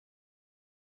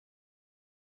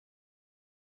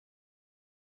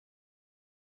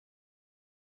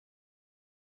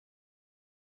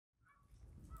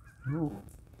Oh,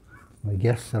 my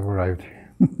guests have arrived.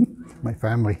 My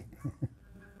family.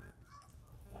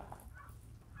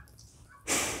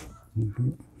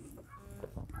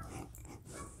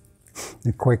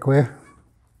 Kwekwe,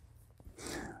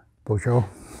 Bonjour.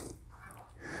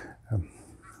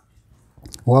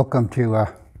 Welcome to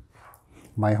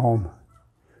my home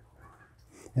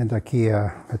in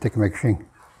Atikameksheng.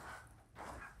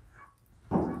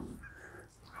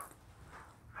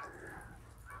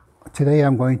 Today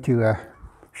I'm going to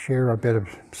share a bit of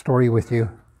story with you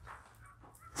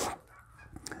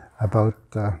about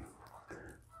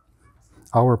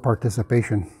our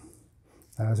participation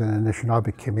as an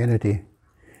Anishinaabe community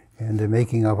in the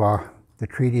making of the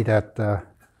treaty that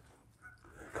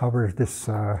covers this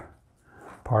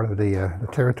part of the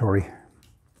territory.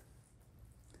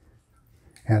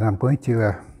 And I'm going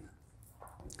to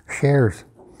share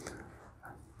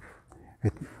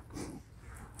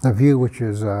a view which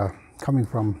is coming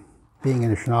from being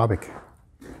an Anishinaabe.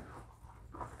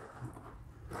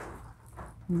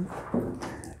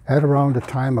 At around the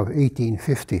time of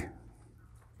 1850,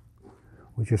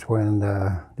 which is when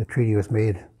the treaty was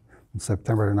made on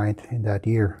September 9th in that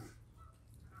year,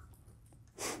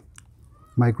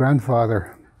 my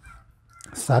grandfather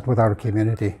sat with our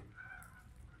community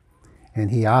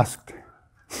and he asked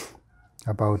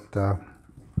about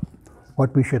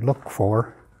what we should look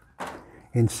for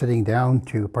in sitting down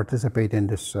to participate in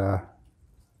this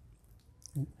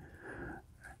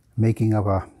making of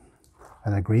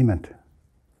an agreement.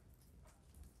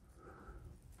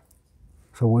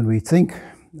 So when we think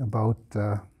about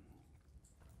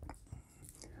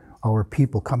our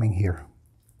people coming here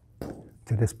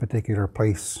to this particular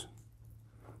place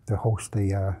to host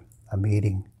a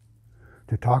meeting,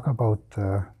 to talk about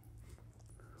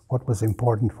what was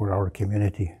important for our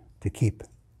community to keep.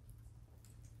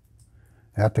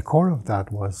 At the core of that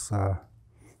was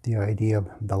the idea of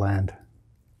the land.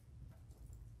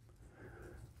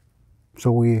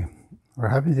 So we are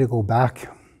having to go back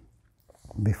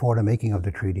before the making of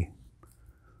the treaty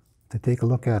to take a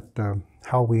look at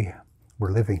how we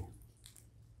were living,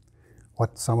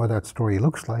 what some of that story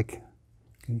looks like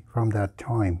from that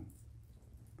time.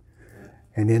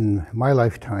 And in my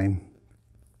lifetime,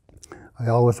 I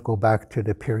always go back to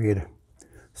the period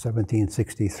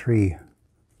 1763,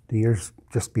 the years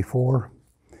just before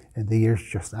and the years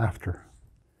just after.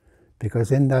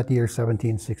 Because in that year,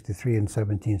 1763 and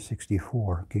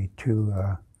 1764, two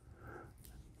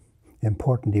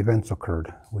important events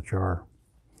occurred, which are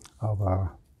of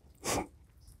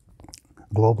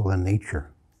global in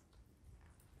nature.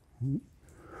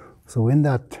 So in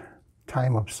that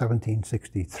time of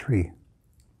 1763,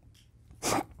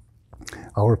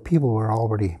 our people were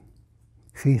already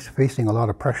facing a lot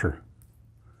of pressure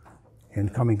in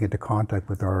coming into contact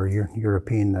with our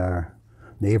European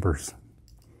neighbors.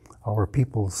 Our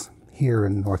peoples here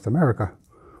in North America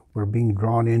were being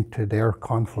drawn into their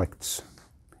conflicts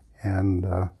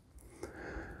and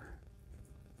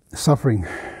suffering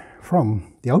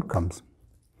from the outcomes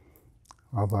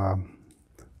of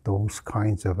those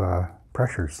kinds of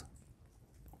pressures.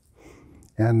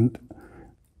 And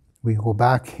we go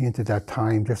back into that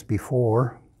time just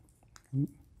before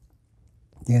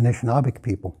the Anishinaabe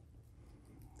people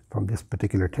from this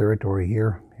particular territory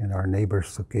here and our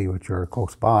neighbors, which are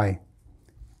close by,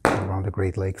 around the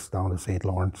Great Lakes, down to St.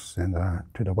 Lawrence and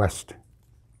to the west.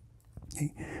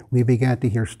 We began to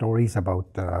hear stories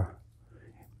about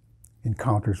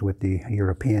encounters with the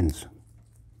Europeans.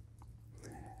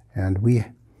 And we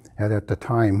had at the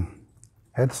time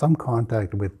had some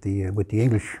contact with the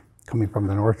English coming from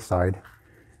the north side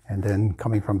and then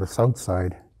coming from the south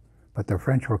side, but the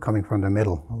French were coming from the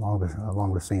middle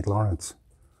along the St. Lawrence.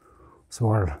 So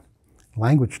our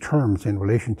language terms in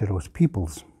relation to those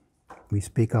peoples, we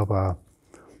speak of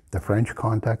the French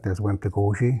contact as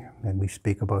Petahtegoose, and we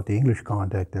speak about the English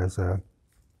contact as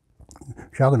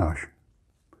Jaganash.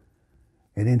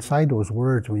 And inside those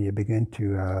words, when you begin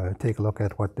to take a look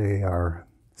at what they are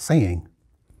saying,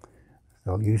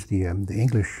 they'll use the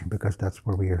English because that's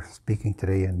where we are speaking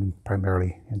today, and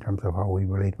primarily in terms of how we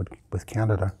relate with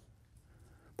Canada.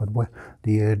 But what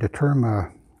the term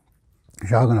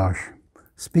Jaganash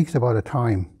speaks about a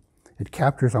time, it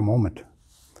captures a moment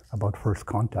about first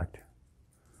contact.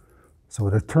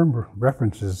 So the term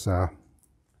references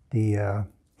the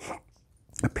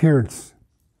appearance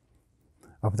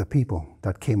of the people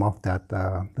that came off that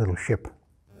little ship.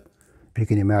 If you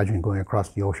can imagine going across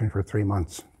the ocean for 3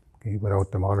 months,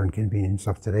 without the modern convenience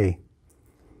of today,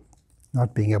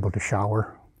 not being able to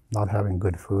shower, not having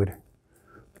good food,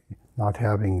 not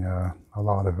having a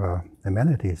lot of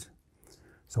amenities.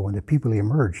 So when the people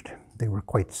emerged, they were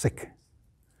quite sick.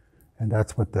 And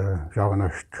that's what the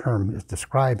Javanese term is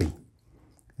describing.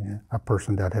 Yeah, a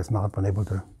person that has not been able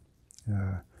to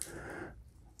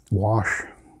wash,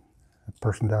 a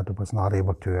person that was not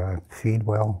able to feed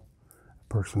well,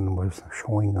 a person was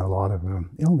showing a lot of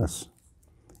illness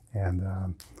and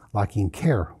lacking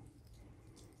care.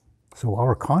 So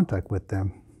our contact with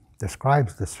them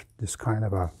describes this kind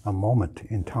of a moment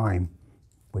in time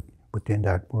within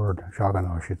that word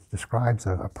Javanese. It describes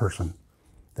a person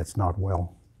that's not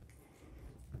well.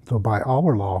 So by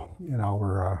our law and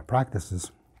our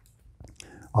practices,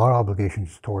 our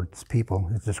obligations towards people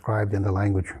is described in the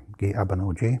language Ge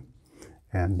Abanoje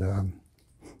and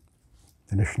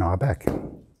Anishnawbek.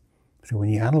 So when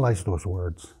you analyze those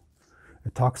words,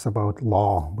 it talks about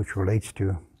law, which relates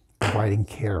to providing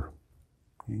care,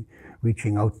 okay?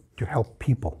 Reaching out to help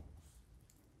people.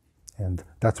 And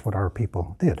that's what our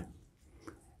people did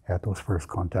at those first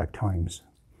contact times.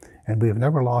 And we have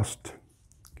never lost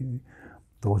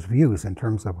those views in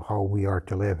terms of how we are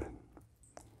to live.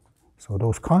 So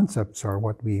those concepts are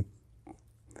what we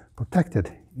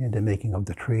protected in the making of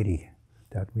the treaty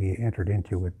that we entered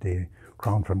into with the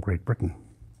Crown from Great Britain.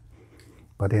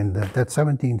 But in that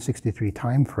 1763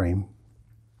 time frame,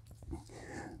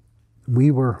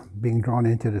 we were being drawn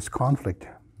into this conflict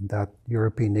that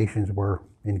European nations were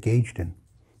engaged in.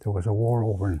 There was a war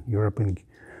over in Europe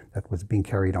that was being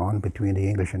carried on between the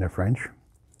English and the French.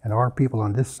 And our people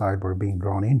on this side were being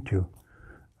drawn into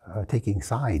taking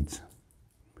sides.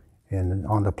 And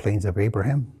on the Plains of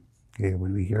Abraham, okay,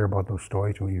 when we hear about those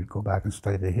stories, when you go back and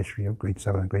study the history of grade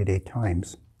 7 and grade 8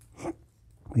 times,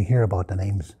 we hear about the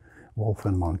names Wolfe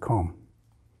and Montcalm.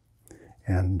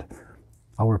 And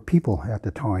our people at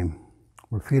the time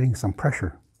were feeling some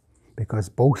pressure because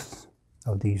both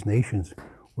of these nations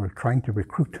were trying to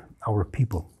recruit our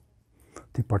people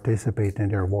to participate in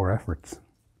their war efforts.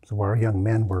 So our young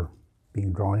men were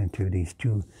being drawn into these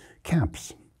two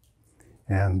camps,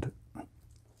 and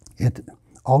it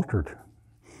altered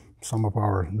some of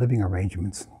our living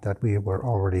arrangements that we were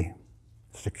already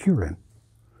secure in.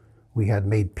 We had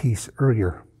made peace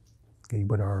earlier, okay,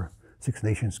 with our Six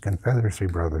Nations Confederacy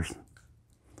brothers,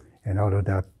 and out of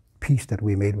that peace that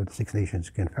we made with the Six Nations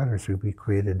Confederacy, we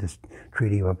created this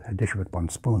Treaty of a Dish with One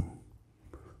Spoon.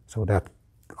 So that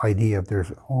idea of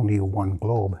there's only one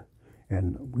globe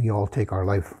and we all take our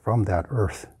life from that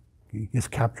earth is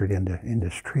captured in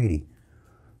this treaty.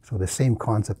 So the same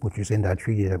concept which is in that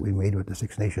treaty that we made with the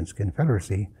Six Nations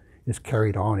Confederacy is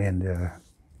carried on in the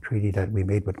treaty that we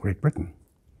made with Great Britain.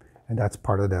 And that's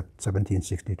part of that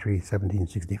 1763,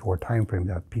 1764 time frame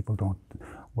that people don't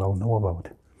well know about.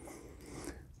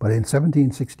 But in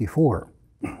 1764,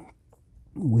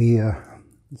 we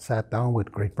sat down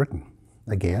with Great Britain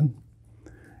again,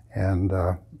 and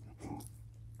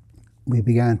we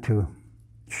began to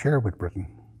share with Britain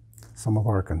some of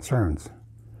our concerns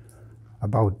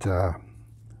about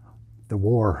the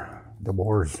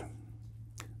wars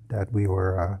that we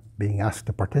were being asked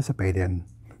to participate in,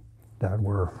 that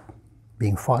were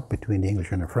being fought between the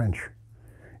English and the French.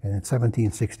 And in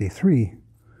 1763,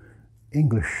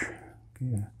 the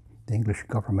English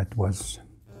government was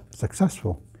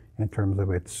successful in terms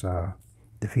of its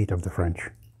defeat of the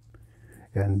French.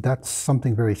 And that's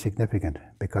something very significant,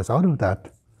 because out of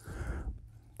that,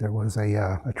 there was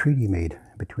a treaty made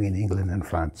between England and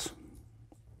France.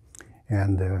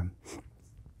 And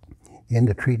in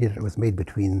the treaty that was made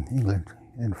between England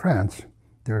and France,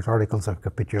 there's articles of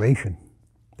capitulation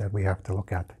that we have to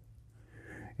look at.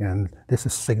 And this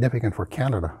is significant for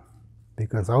Canada,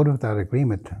 because out of that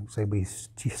agreement, say we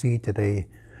see today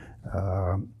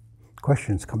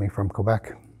questions coming from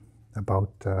Quebec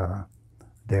about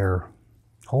their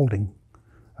holding,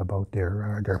 about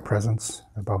their presence,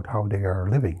 about how they are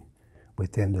living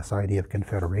within this idea of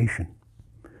confederation.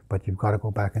 But you've got to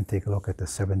go back and take a look at the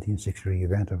 1763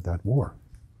 event of that war.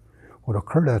 What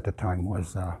occurred at the time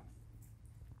was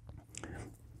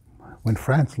when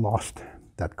France lost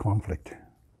that conflict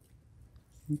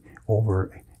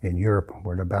over in Europe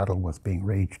where the battle was being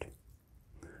waged,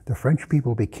 the French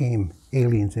people became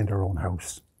aliens in their own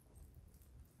house.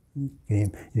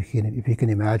 If you can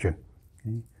imagine,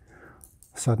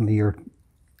 suddenly your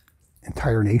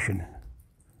entire nation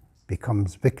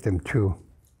becomes victim to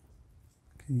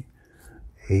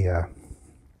a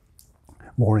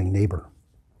warring neighbor,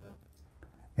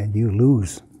 and you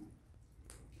lose.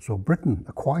 So Britain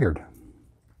acquired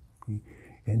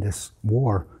in this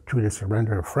war through the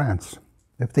surrender of France.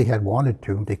 If they had wanted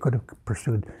to, they could have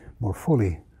pursued more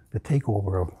fully the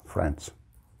takeover of France,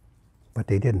 but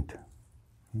they didn't.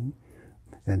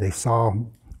 And they saw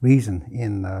reason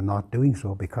in not doing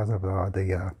so because of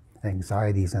the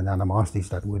anxieties and animosities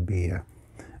that would be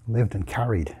lived and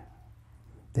carried.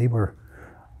 They were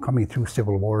coming through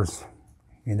civil wars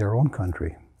in their own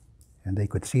country, and they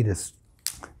could see this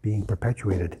being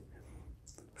perpetuated.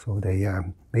 So they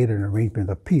made an arrangement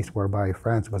of peace whereby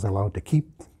France was allowed to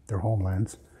keep their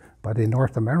homelands. But in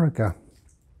North America,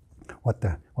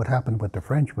 what happened with the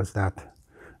French was that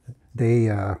they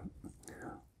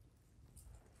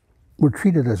were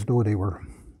treated as though they were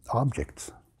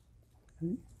objects.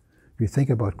 If you think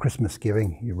about Christmas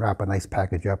giving, you wrap a nice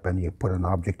package up and you put an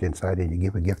object inside and you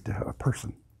give a gift to a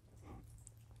person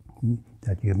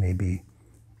that you may be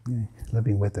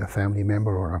living with, a family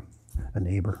member or a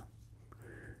neighbor.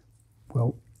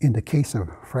 Well, in the case of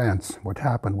France, what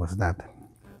happened was that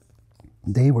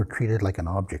they were treated like an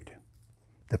object.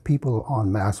 The people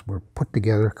en masse were put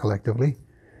together collectively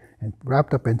and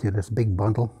wrapped up into this big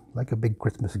bundle, like a big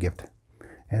Christmas gift.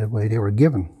 And they were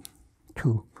given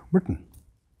to Britain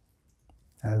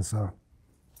as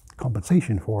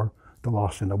compensation for the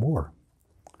loss in the war,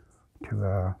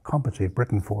 to compensate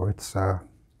Britain for its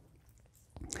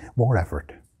war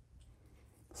effort.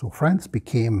 So France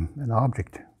became an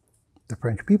object. The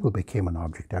French people became an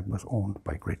object that was owned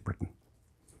by Great Britain.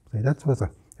 So that was a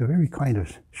very kind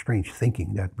of strange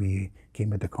thinking that we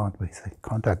came into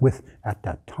contact with at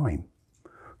that time.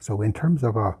 So in terms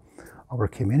of our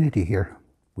community here,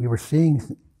 we were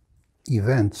seeing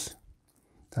events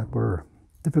that were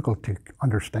difficult to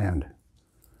understand,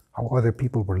 how other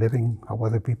people were living, how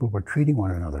other people were treating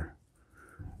one another.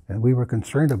 And we were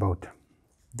concerned about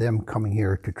them coming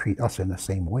here to treat us in the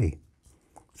same way.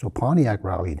 So Pontiac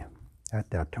rallied at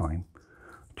that time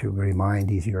to remind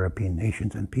these European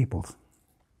nations and peoples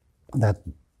that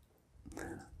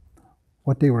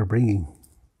what they were bringing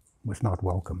was not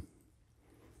welcome,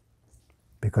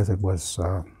 because it was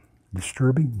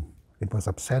disturbing, it was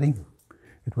upsetting,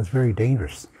 it was very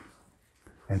dangerous.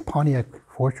 And Pontiac,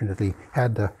 fortunately,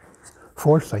 had the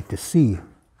foresight to see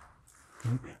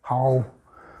how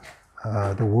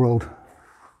the world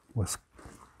was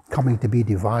coming to be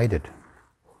divided,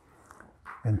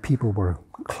 and people were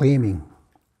claiming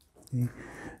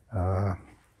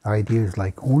ideas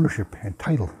like ownership and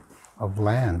title of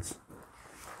lands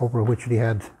over which they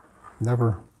had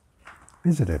never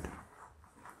visited.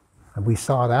 And we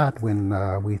saw that when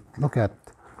we look at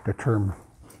the term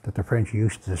that the French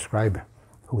used to describe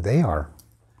who they are.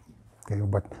 Okay,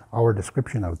 but our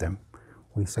description of them,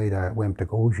 we say that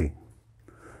Petahtegoose.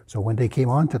 So when they came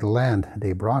onto the land,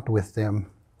 they brought with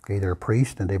them their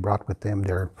priest, and they brought with them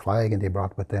their flag, and they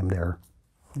brought with them their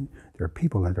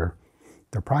people and their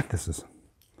practices.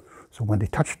 So when they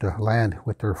touched the land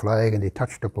with their flag and they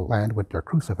touched the land with their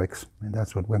crucifix, and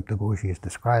that's what Petahtegoose is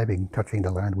describing, touching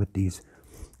the land with these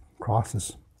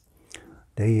crosses,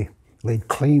 they laid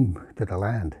claim to the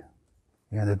land.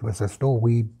 And it was as though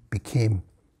we became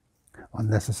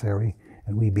unnecessary,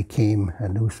 and we became a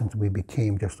nuisance, we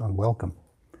became just unwelcome,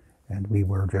 and we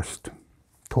were just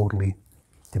totally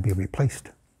to be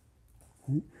replaced.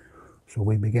 So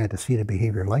we began to see the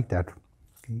behavior like that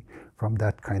from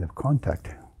that kind of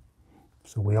contact.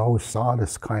 So we always saw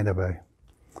this kind of a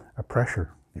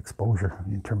pressure, exposure,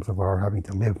 in terms of our having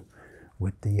to live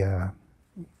with the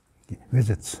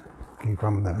visits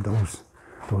from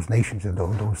those nations and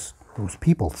those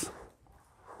peoples.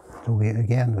 So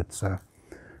again, it's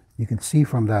you can see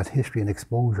from that history and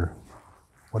exposure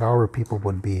what our people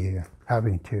would be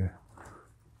having to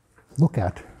look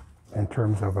at in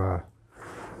terms of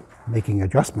making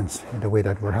adjustments in the way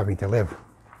that we're having to live.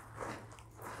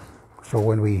 So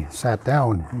when we sat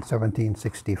down in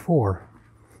 1764,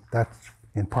 that's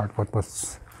in part what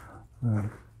was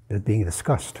being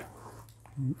discussed.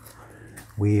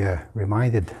 We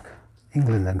reminded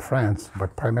England and France,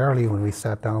 but primarily when we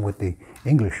sat down with the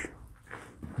English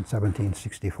in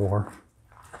 1764,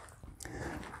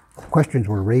 questions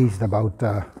were raised about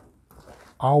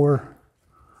our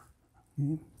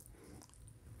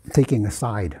taking a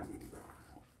side,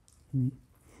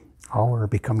 our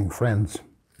becoming friends.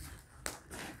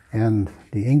 And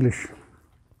the English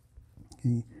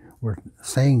were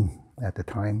saying at the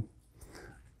time,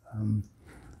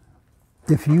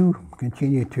 if you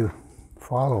continue to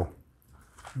follow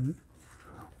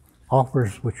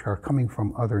offers which are coming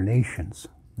from other nations,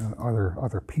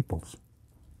 other peoples,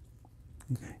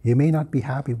 you may not be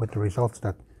happy with the results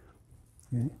that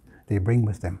they bring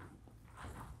with them.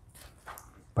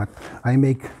 But I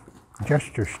make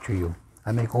gestures to you,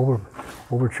 I make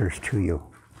overtures to you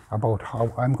about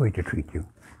how I'm going to treat you,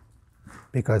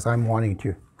 because I'm wanting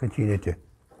to continue to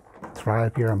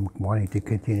thrive here, I'm wanting to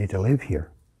continue to live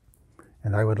here,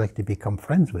 and I would like to become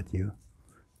friends with you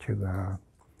to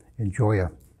enjoy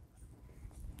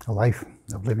a life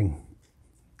of living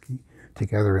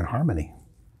together in harmony.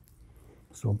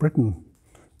 So Britain,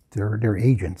 their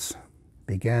agents,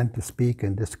 began to speak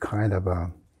in this kind of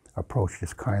a approach,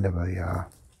 this kind of a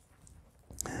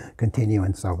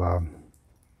continuance of a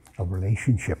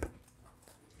relationship.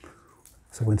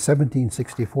 So in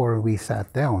 1764, we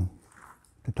sat down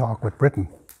to talk with Britain.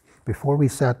 Before we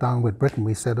sat down with Britain,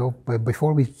 we said, oh,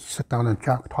 before we sit down and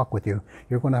talk with you,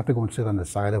 you're going to have to go and sit on the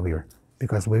side over here,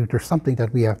 because there's something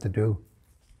that we have to do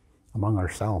among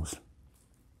ourselves.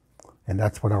 And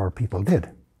that's what our people did.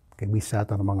 Okay, we sat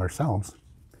down among ourselves.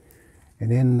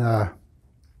 And in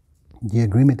the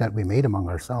agreement that we made among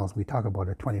ourselves, we talk about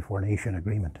a 24-nation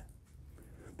agreement.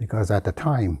 Because at the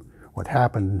time, what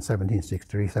happened in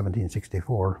 1763,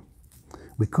 1764,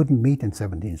 we couldn't meet in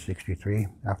 1763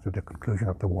 after the conclusion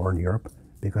of the war in Europe,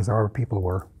 because our people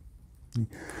were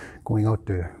going out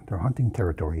to their hunting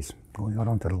territories, going out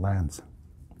onto the lands.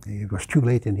 It was too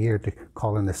late in the year to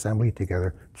call an assembly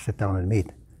together to sit down and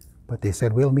meet. But they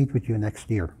said, we'll meet with you next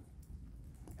year.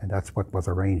 And that's what was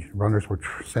arranged. Runners were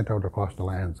sent out across the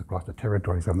lands, across the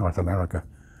territories of North America,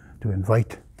 to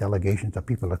invite delegations of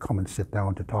people to come and sit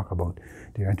down to talk about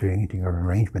the entering into an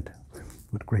arrangement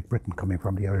with Great Britain coming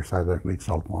from the other side of the Great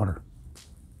Salt Water.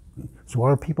 So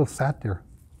our people sat there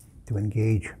to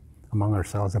engage among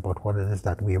ourselves about what it is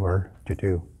that we were to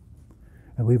do.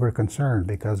 And we were concerned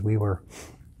because we were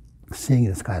seeing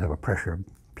this kind of a pressure of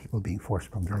people being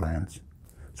forced from their lands.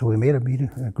 So we made an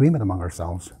agreement among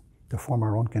ourselves to form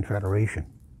our own confederation,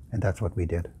 and that's what we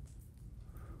did.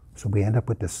 So we end up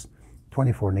with this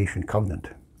 24-nation covenant.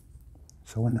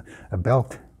 So in a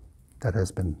belt that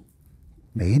has been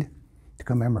made to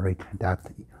commemorate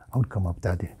that outcome of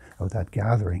that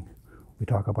gathering, we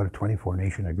talk about a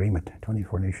 24-nation agreement,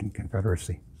 24-nation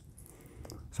confederacy.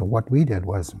 So what we did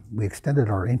was we extended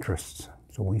our interests.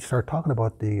 So when we start talking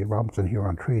about the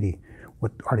Robinson-Huron Treaty,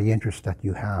 what are the interests that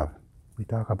you have? We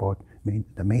talk about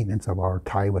the maintenance of our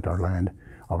tie with our land,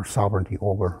 our sovereignty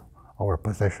over our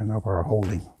possession of our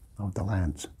holding of the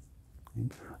lands.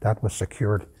 That was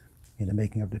secured in the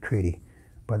making of the treaty,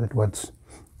 but it was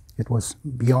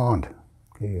beyond,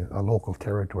 okay, a local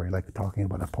territory, like talking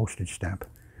about a postage stamp.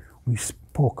 We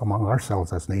spoke among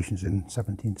ourselves as nations in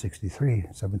 1763,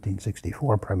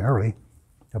 1764 primarily,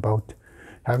 about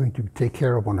having to take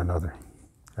care of one another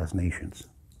as nations.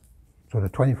 So the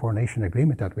 24-nation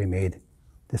agreement that we made,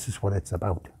 this is what it's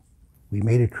about. We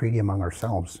made a treaty among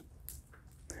ourselves.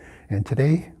 And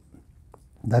today,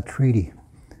 that treaty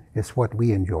is what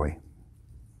we enjoy.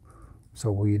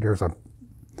 So there's a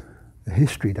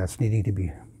history that's needing to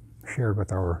be shared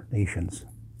with our nations.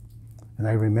 And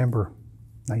I remember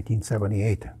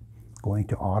 1978 going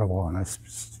to Ottawa, and I was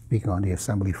speaking on the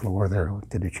assembly floor there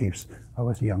to the chiefs. I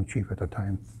was a young chief at the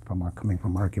time, coming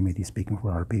from our committee, speaking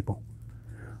for our people.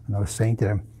 And I was saying to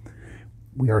them,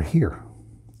 we are here.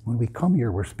 When we come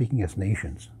here, we're speaking as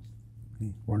nations.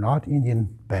 Okay? We're not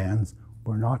Indian bands.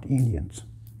 We're not Indians.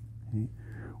 Okay?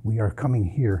 We are coming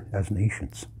here as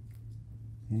nations.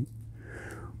 Okay?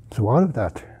 So out of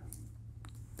that,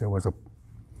 there was a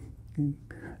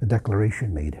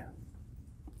declaration made.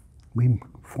 We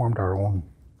formed our own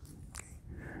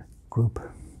group,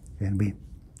 and we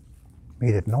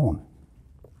made it known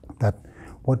that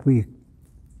what we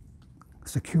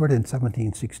secured in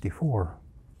 1764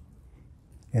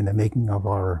 in the making of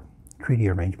our treaty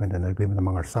arrangement and agreement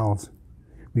among ourselves,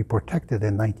 we protected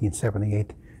in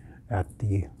 1978 at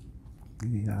the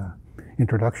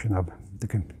introduction of the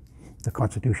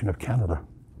Constitution of Canada.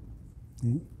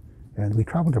 And we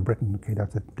traveled to Britain. Okay,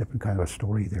 that's a different kind of a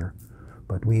story there,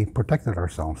 but we protected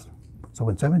ourselves. So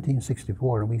in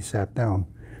 1764, we sat down,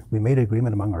 we made an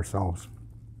agreement among ourselves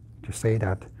to say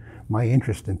that my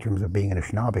interest in terms of being an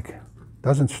Anishnawbek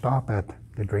doesn't stop at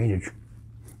the drainage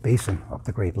basin of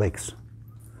the Great Lakes.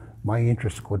 My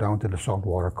interests go down to the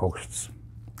saltwater coasts,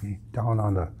 okay, down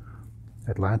on the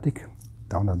Atlantic,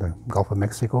 down on the Gulf of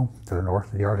Mexico, to the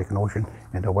north of the Arctic Ocean,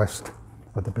 and the west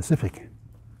of the Pacific.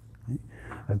 Okay.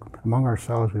 Among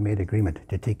ourselves, we made agreement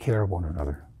to take care of one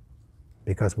another,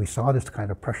 because we saw this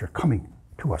kind of pressure coming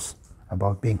to us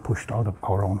about being pushed out of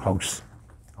our own house,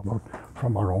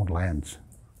 from our own lands.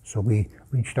 So we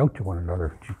reached out to one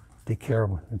another to take care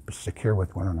of and secure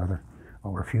with one another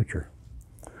our future.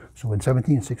 So in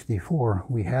 1764,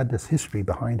 we had this history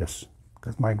behind us,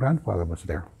 because my grandfather was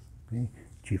there, okay,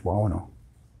 Chief Wawano,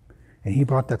 and he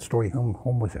brought that story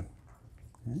home with him.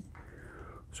 Okay.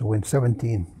 So in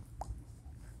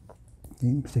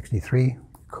 1763,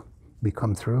 we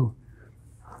come through,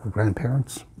 the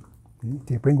grandparents, okay,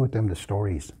 they bring with them the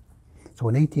stories. So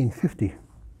in 1850,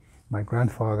 my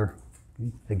grandfather,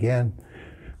 okay, again,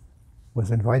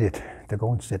 was invited to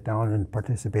go and sit down and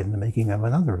participate in the making of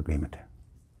another agreement.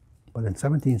 But in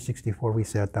 1764, we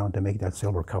sat down to make that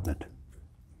Silver Covenant,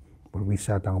 where we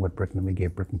sat down with Britain and we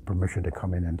gave Britain permission to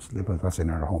come in and live with us in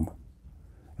our home.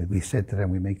 And we said to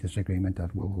them, we make this agreement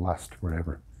that will last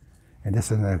forever. And this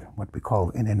is what we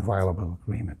call an inviolable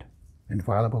agreement.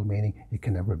 Inviolable meaning it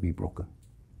can never be broken.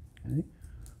 Okay?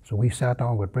 So we sat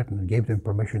down with Britain and gave them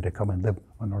permission to come and live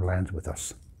on our lands with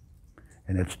us.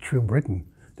 And it's through Britain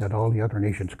that all the other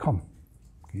nations come,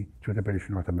 okay, through the British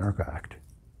North America Act.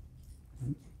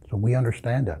 So we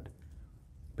understand that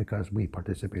because we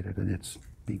participated in its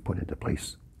being put into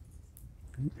place.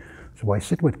 Okay? So I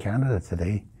sit with Canada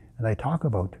today and I talk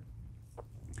about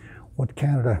what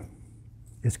Canada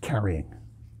is carrying.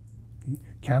 Okay?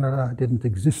 Canada didn't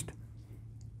exist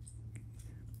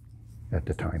at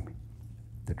the time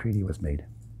the treaty was made,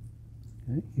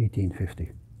 okay? 1850.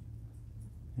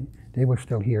 Okay? They were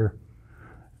still here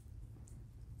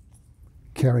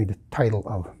carrying the title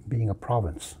of being a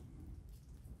province.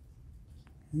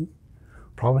 Okay?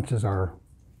 Provinces are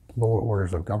lower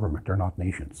orders of government, they're not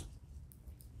nations.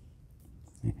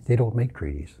 Okay? They don't make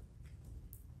treaties.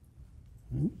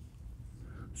 Okay?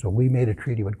 So we made a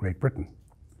treaty with Great Britain,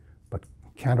 but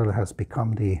Canada has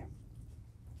become the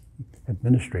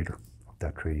administrator of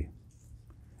that treaty.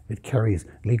 It carries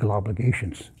legal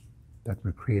obligations that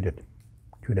were created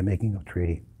through the making of the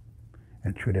treaty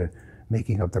and through the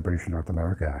making of the British North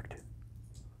America Act.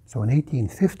 So in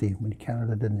 1850, when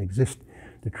Canada didn't exist,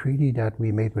 the treaty that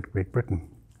we made with Great Britain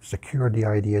secured the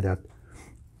idea that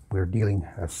we're dealing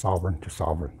as sovereign to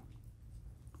sovereign.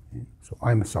 Okay? So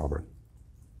I'm a sovereign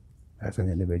as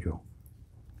an individual.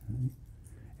 Okay?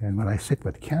 And when I sit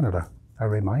with Canada, I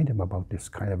remind them about this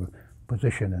kind of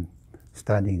position and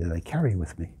standing that I carry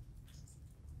with me.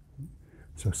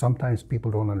 So sometimes people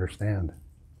don't understand.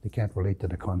 They can't relate to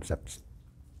the concepts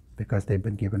because they've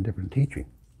been given different teaching.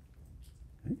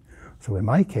 Okay? So in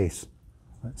my case,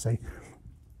 let's say,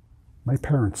 my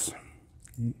parents,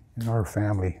 in our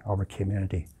family, our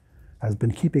community, has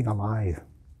been keeping alive,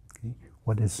 okay,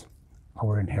 what is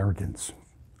our inheritance,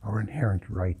 our inherent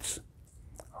rights,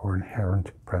 our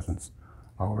inherent presence,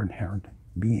 our inherent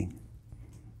being.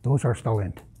 Those are still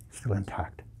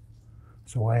intact.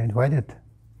 So I invited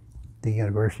the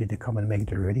university to come and make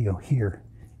the video here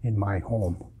in my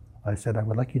home. I said, I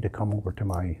would like you to come over to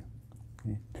my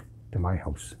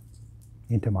house,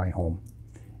 into my home,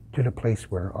 to the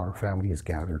place where our family is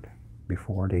gathered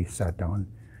before they sat down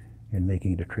in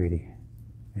making the treaty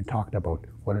and talked about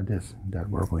what it is that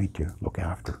we're going to look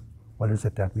after. What is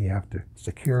it that we have to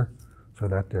secure so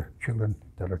that the children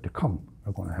that are to come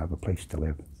are going to have a place to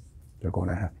live. They're going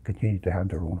to continue to have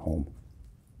their own home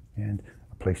and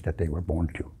a place that they were born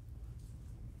to,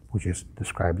 which is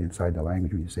described inside the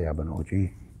language when you say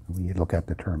Abenoji. When you look at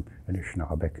the term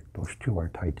Anishnawbek, those two are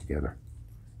tied together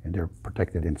and they're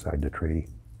protected inside the treaty.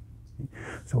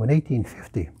 So in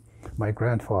 1850, my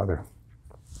grandfather,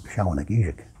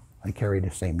 Shawanagijik, I carry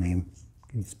the same name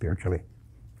spiritually,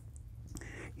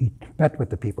 he met with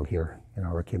the people here in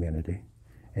our community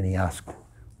and he asked,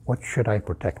 what should I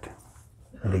protect?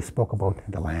 And they spoke about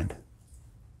the land.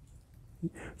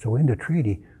 So in the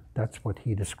treaty, that's what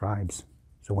he describes.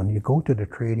 So when you go to the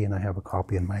treaty, and I have a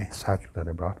copy in my satchel that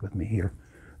I brought with me here,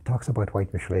 it talks about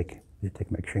Whitefish Lake, the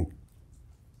Atikameksheng.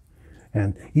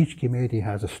 And each community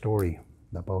has a story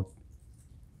about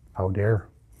how their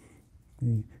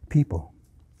people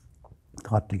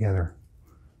got together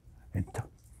and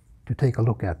to take a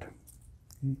look at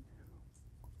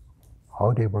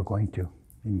how they were going to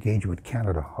engage with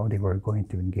Canada, how they were going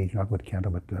to engage, not with Canada,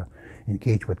 but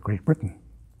engage with Great Britain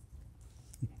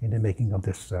in the making of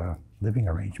this living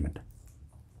arrangement.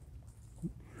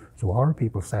 So our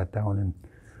people sat down and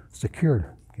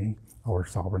secured, okay, our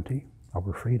sovereignty,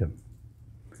 our freedom.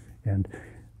 And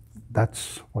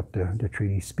that's what the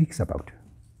treaty speaks about.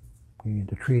 Okay?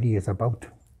 The treaty is about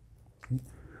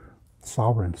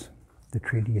sovereigns. The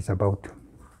treaty is about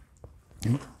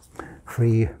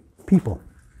free people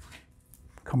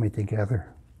coming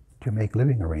together to make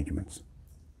living arrangements.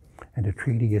 And the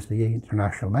treaty is the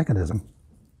international mechanism,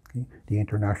 okay? The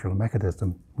international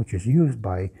mechanism which is used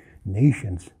by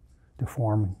nations to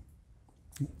form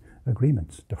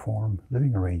agreements, to form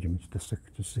living arrangements,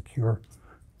 to secure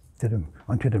to them,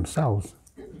 unto themselves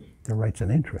their rights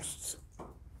and interests.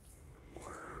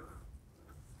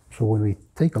 So when we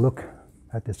take a look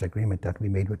at this agreement that we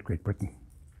made with Great Britain,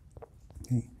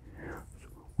 okay,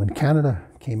 when Canada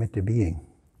came into being,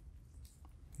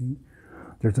 okay,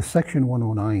 there's a section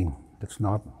 109 that's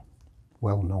not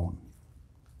well known.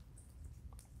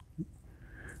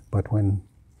 But when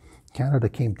Canada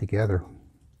came together,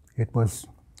 it was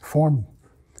formed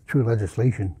through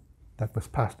legislation that was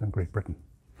passed in Great Britain.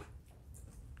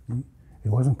 It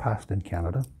wasn't passed in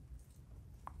Canada.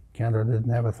 Canada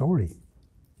didn't have authority.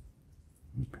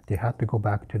 They had to go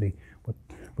back to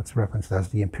what's referenced as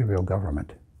the imperial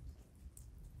government.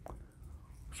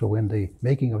 So in the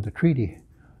making of the treaty,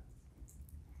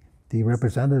 the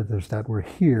representatives that were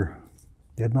here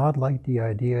did not like the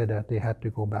idea that they had to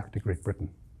go back to Great Britain.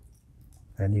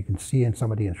 And you can see in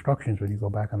some of the instructions when you go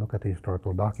back and look at the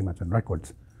historical documents and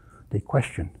records, they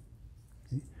question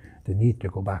the need to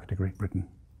go back to Great Britain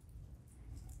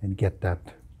and get that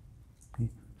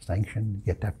sanction,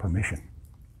 get that permission.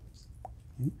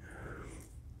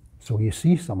 So you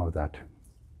see some of that.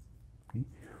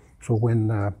 So when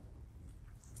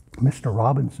Mr.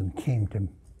 Robinson came to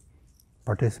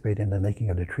participate in the making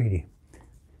of the treaty,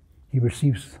 he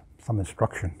receives some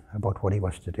instruction about what he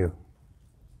was to do.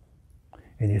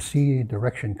 And you see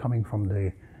direction coming from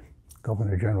the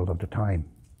Governor General of the time.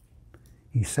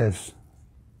 He says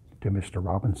to Mr.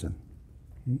 Robinson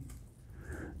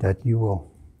that you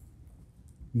will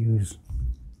use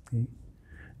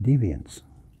deviance.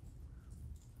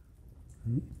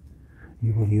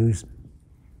 You will use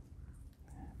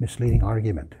misleading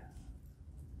argument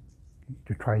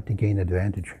to try to gain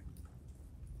advantage.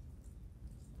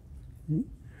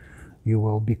 You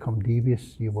will become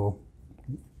devious, you will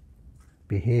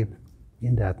behave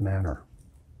in that manner.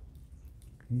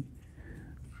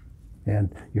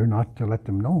 And you're not to let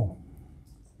them know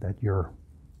that you're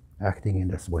acting in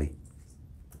this way.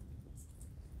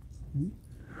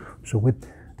 So with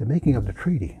the making of the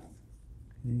treaty,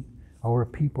 our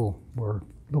people were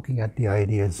looking at the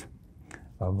ideas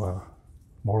of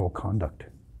moral conduct.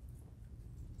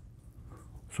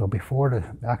 So before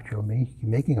the actual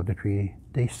making of the treaty,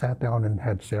 they sat down and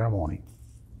had ceremony.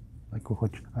 Like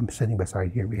which I'm sitting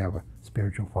beside here, we have a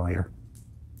spiritual fire.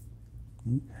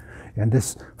 And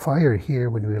this fire here,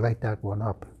 when we light that one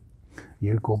up,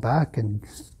 you go back and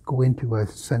go into a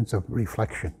sense of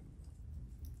reflection.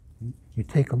 You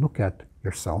take a look at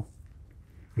yourself.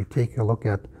 You take a look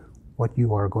at what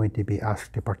you are going to be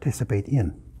asked to participate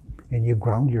in. And you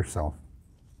ground yourself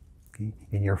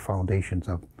in your foundations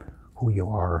of who you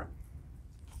are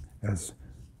as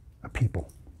a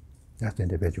people, as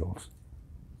individuals.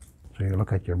 So you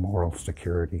look at your moral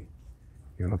security.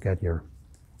 You look at your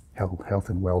health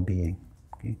and well-being.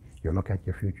 You look at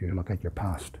your future. You look at your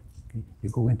past. You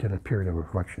go into that period of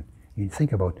reflection. You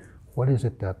think about, what is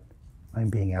it that I'm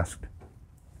being asked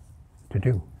to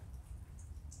do?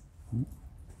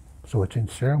 So it's in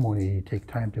ceremony you take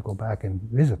time to go back and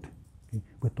visit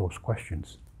with those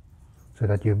questions so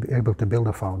that you'll be able to build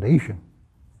a foundation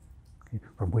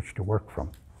from which to work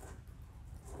from.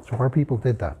 So our people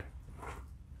did that.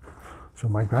 So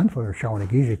my grandfather,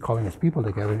 Shawanagiji, calling his people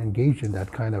together, engaged in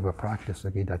that kind of a practice,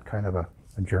 again, that kind of a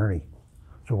journey.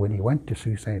 So when he went to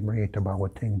Sault Ste. Marie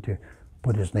Tabawating to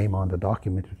put his name on the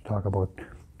document to talk about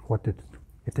what did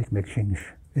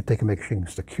Atikameksheng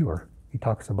secure, he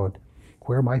talks about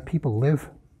where my people live,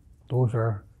 those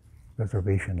are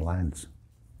reservation lands.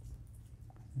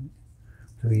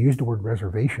 So he used the word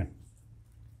reservation.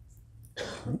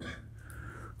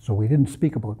 So we didn't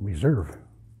speak about reserve.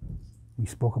 We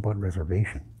spoke about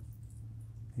reservation.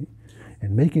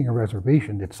 And making a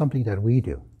reservation, it's something that we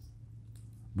do.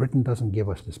 Britain doesn't give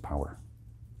us this power.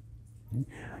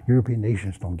 European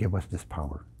nations don't give us this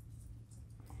power.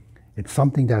 It's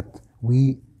something that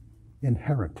we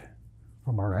inherit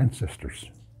from our ancestors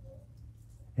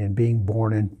in being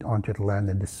born onto the land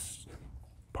in this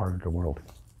part of the world.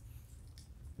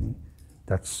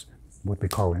 That's what we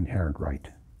call inherent right.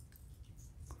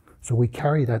 So we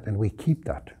carry that and we keep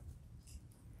that.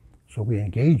 So we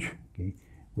engage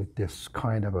with this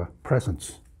kind of a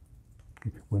presence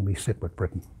when we sit with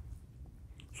Britain.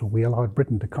 So we allowed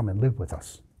Britain to come and live with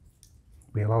us.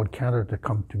 We allowed Canada to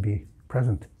come to be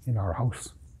present in our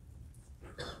house.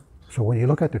 So when you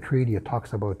look at the treaty, it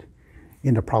talks about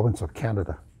in the province of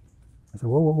Canada. I said,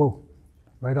 whoa, whoa, whoa.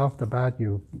 Right off the bat,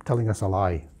 you're telling us a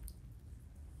lie.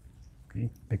 Okay?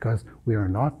 Because we are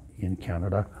not in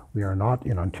Canada, we are not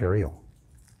in Ontario.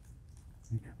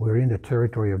 We're in the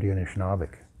territory of the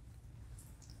Anishnawbek.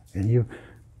 And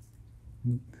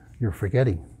you're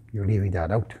forgetting, you're leaving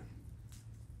that out.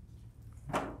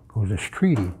 Because this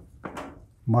treaty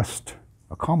must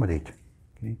accommodate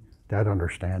that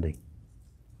understanding.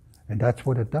 And that's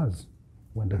what it does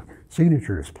when the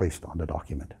signature is placed on the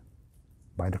document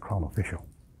by the Crown official.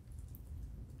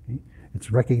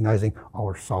 It's recognizing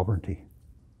our sovereignty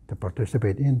to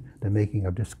participate in the making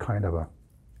of this kind of a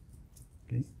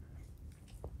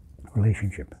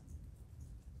relationship.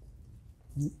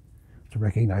 It's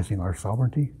recognizing our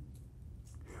sovereignty.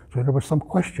 So there was some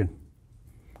question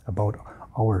about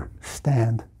our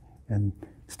stand and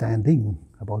standing,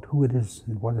 about who it is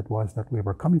and what it was that we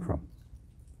were coming from.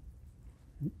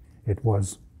 It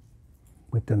was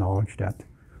with the knowledge that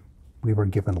we were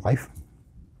given life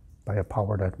by a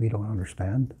power that we don't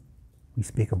understand. We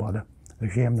speak about a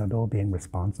Jem Nado being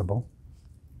responsible.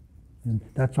 And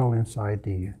that's all inside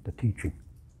the teaching.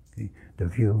 Okay? The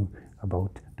view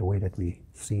about the way that we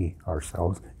see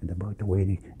ourselves and about the way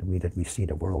that we see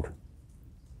the world.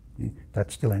 Okay?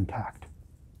 That's still intact.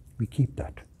 We keep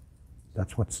that.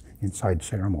 That's what's inside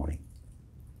ceremony.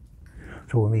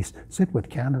 So when we sit with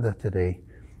Canada today,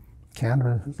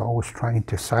 Canada is always trying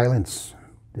to silence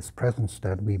this presence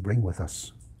that we bring with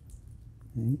us.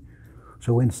 Okay?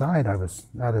 So inside, I was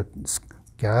at a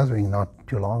gathering not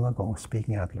too long ago,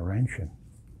 speaking at Laurentian.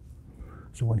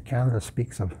 So when Canada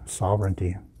speaks of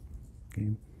sovereignty,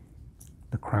 okay,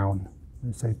 the crown,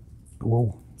 they say,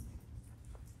 whoa,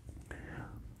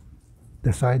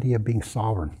 this idea of being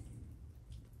sovereign.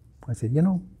 I said, you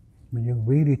know, when you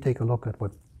really take a look at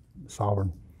what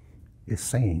sovereign is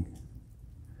saying,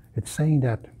 it's saying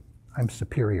that I'm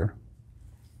superior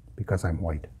because I'm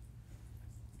white.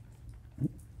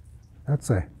 That's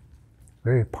a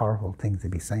very powerful thing to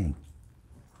be saying.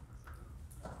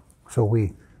 So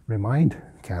we remind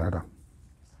Canada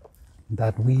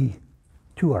that we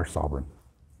too are sovereign.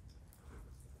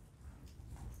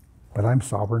 But I'm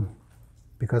sovereign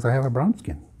because I have a brown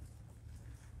skin.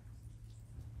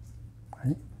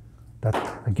 Right?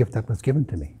 That's a gift that was given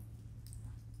to me.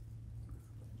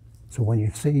 So when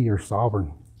you say you're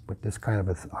sovereign with this kind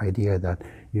of idea that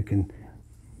you can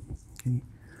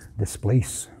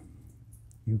displace,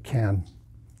 you can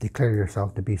declare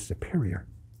yourself to be superior,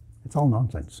 it's all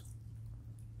nonsense.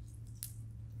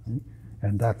 Right?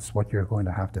 And that's what you're going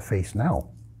to have to face now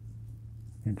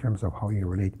in terms of how you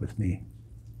relate with me,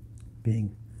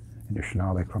 being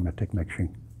Anishnawbek from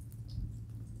Atikameksheng.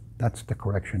 That's the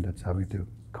correction that's having to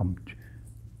come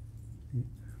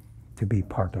to be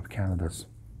part of Canada's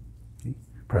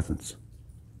presence.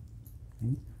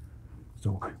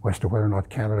 So as to whether or not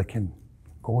Canada can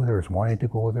go there, is wanting to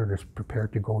go there, is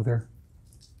prepared to go there,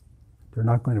 they're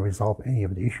not going to resolve any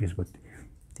of the issues with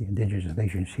the indigenous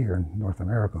nations here in North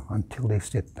America until they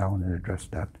sit down and address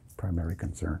that primary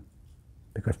concern,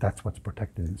 because that's what's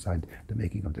protected inside the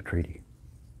making of the treaty.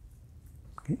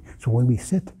 Okay? So when we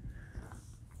sit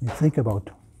and think about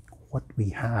what we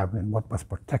have and what was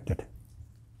protected,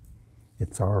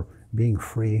 it's our being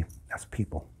free as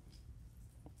people,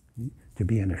 okay? To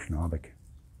be Anishinaabe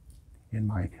in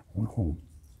my own home.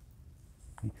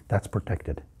 Okay? That's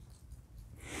protected.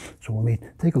 So when we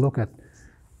take a look at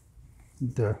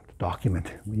the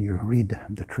document, when you read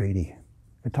the treaty,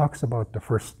 it talks about the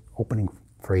first opening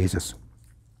phrases.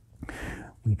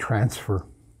 We transfer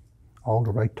all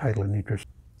the right, title, and interest.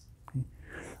 Okay?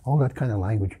 All that kind of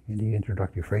language in the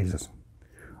introductory phrases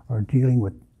are dealing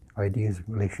with ideas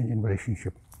in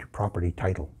relationship to property,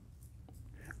 title,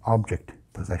 object,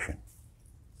 possession.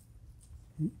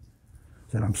 Okay?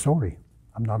 Said, I'm sorry,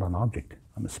 I'm not an object,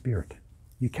 I'm a spirit.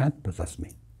 You can't possess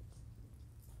me.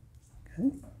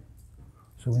 Okay?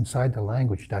 So inside the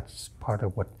language, that's part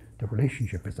of what the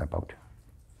relationship is about.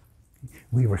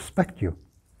 We respect you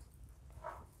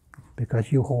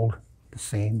because you hold the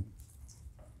same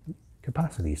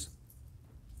capacities.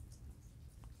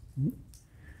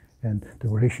 And the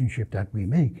relationship that we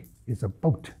make is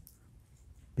about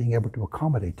being able to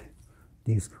accommodate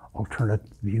these alternate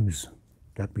views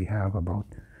that we have about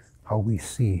how we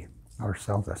see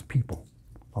ourselves as people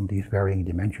from these varying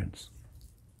dimensions.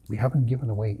 We haven't given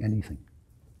away anything,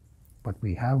 but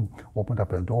we have opened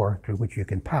up a door through which you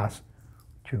can pass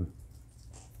to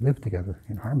live together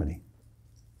in harmony.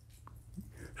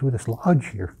 So this lodge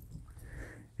here,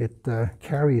 it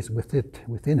carries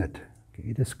within it,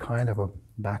 okay, this kind of a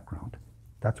background.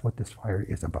 That's what this fire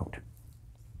is about.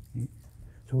 Okay?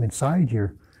 So inside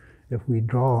here, if we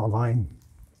draw a line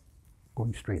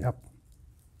going straight up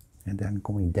and then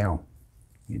going down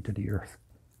into the earth,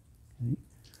 okay,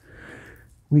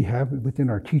 we have within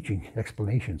our teaching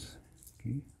explanations,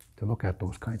 okay, to look at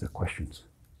those kinds of questions.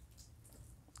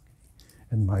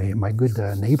 And my good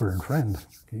neighbor and friend,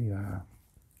 okay,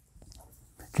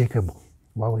 Jacob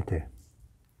Wawite,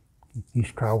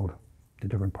 he's traveled to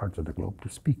different parts of the globe to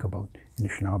speak about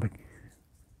Anishinaabe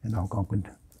and Algonquin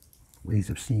ways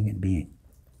of seeing and being.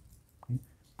 Okay?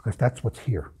 Because that's what's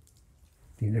here,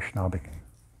 the Anishinaabe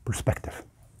perspective.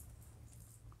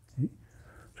 Okay?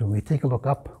 So when we take a look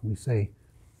up, we say,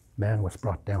 man was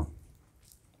brought down,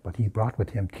 but he brought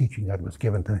with him teaching that was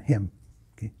given to him,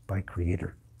 okay, by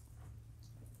Creator.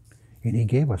 And he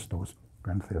gave us those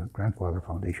grandfather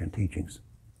foundation teachings.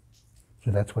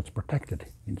 So that's what's protected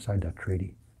inside that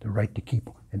treaty, the right to keep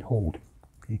and hold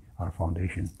our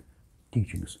foundation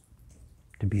teachings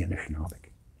to be Anishinaabe.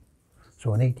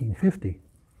 So in 1850,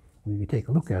 when you take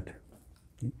a look at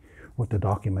what the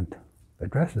document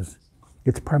addresses,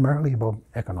 it's primarily about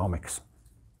economics.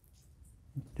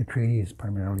 The treaty is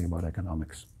primarily about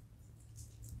economics.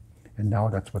 And now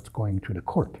that's what's going through the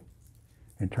court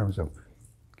in terms of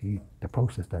the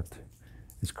process that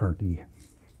is currently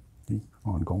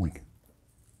ongoing.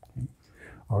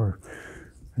 Our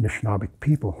Anishinaabe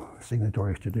people,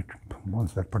 signatories to the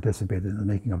ones that participated in the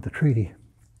making of the treaty,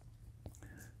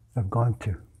 have gone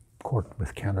to court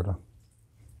with Canada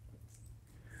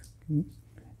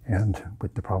and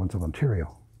with the province of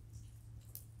Ontario.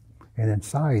 And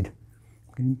inside,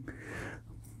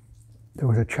 there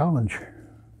was a challenge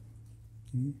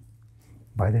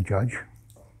by the judge.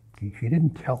 She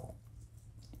didn't tell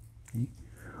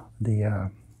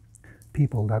the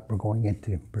people that were going in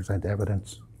to present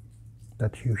evidence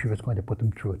that she was going to put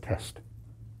them through a test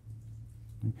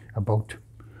about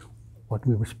what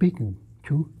we were speaking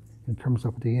to in terms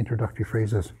of the introductory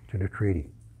phrases to the treaty.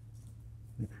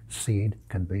 Cede,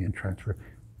 convey and transfer,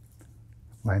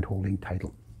 landholding,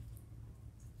 title.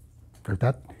 Because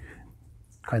that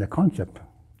kind of concept,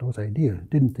 those ideas,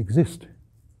 didn't exist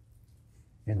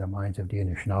in the minds of the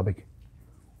Anishinaabe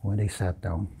when they sat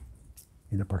down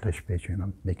in the participation in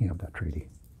the making of that treaty.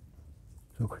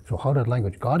 So how that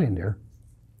language got in there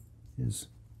is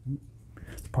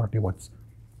partly what's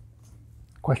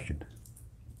questioned.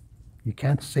 You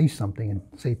can't say something and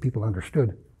say people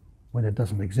understood when it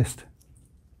doesn't exist.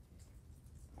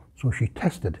 So she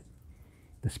tested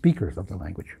the speakers of the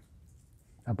language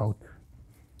about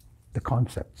the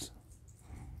concepts.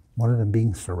 One of them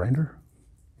being surrender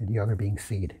and the other being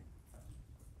cede.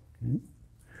 Okay?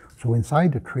 So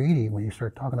inside the treaty, when you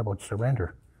start talking about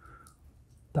surrender,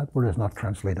 that word is not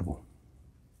translatable.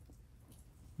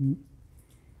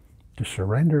 To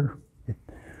surrender, it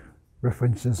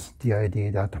references the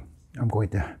idea that I'm going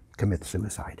to commit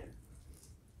suicide.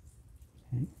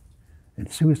 Okay?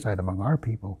 And suicide among our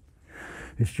people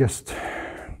is just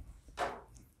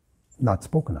not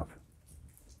spoken of.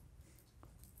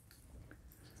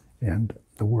 And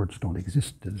the words don't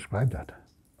exist to describe that.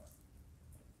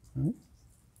 Right?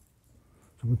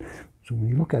 So when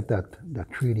you look at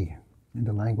that treaty in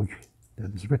the language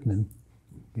that is written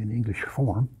in English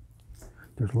form,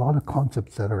 there's a lot of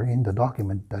concepts that are in the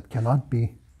document that cannot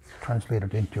be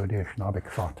translated into the Anishinaabe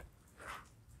thought.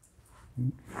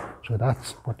 So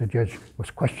that's what the judge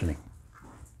was questioning.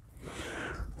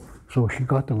 So she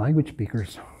got the language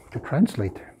speakers to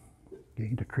translate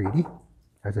the treaty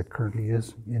as it currently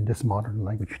is in this modern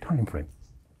language time frame.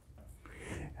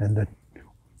 And the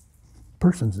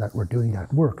persons that were doing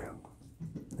that work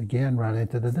again ran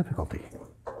into the difficulty.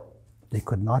 They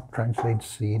could not translate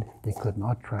cede, they could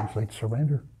not translate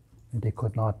surrender, and they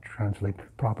could not translate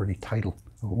property title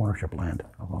of ownership land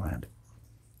of a land.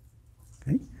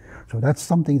 Okay? So that's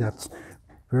something that's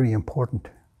very important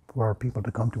for our people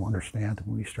to come to understand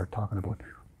when we start talking about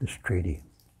this treaty.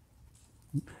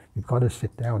 You've got to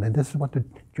sit down, and this is what the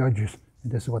judges,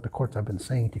 and this is what the courts have been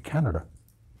saying to Canada.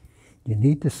 You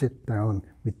need to sit down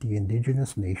with the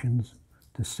Indigenous nations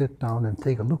to sit down and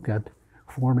take a look at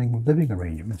forming living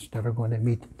arrangements that are going to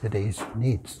meet today's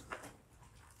needs.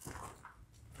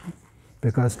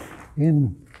 Because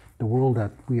in the world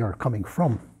that we are coming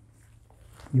from,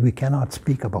 we cannot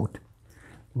speak about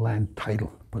land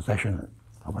title, possession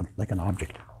of it like an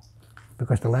object.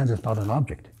 Because the land is not an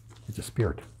object, it's a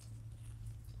spirit.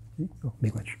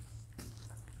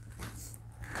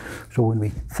 So when we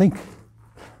think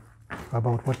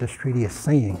about what this treaty is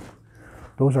saying,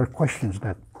 those are questions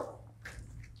that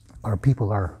our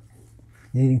people are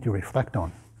needing to reflect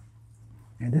on.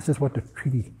 And this is what the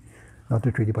treaty, not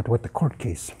the treaty, but what the court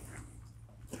case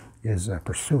is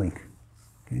pursuing.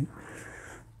 Okay?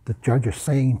 The judge is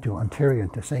saying to Ontario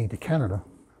and saying to Canada,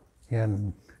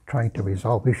 in trying to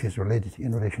resolve issues related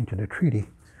in relation to the treaty,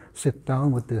 sit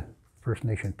down with the First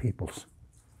Nation peoples,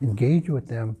 engage with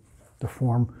them to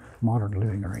form modern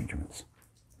living arrangements.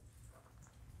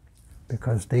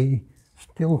 Because they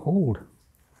still hold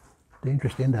the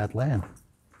interest in that land,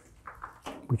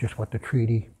 which is what the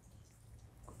treaty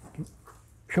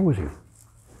shows you.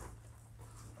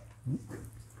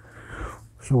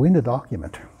 So in the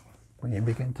document, when you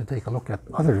begin to take a look at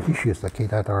other issues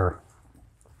that are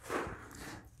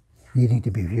needing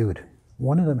to be viewed,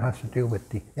 one of them has to do with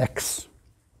the X,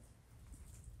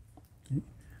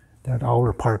 that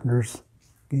our partners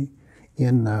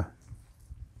in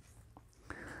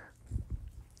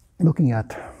looking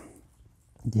at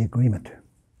the agreement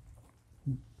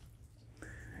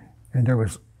And there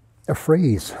was a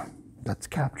phrase that's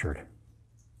captured,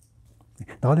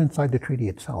 not inside the treaty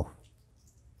itself,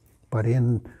 but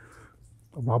in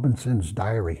Robinson's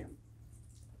diary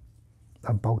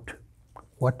about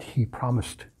what he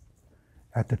promised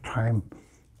at the time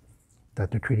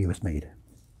that the treaty was made.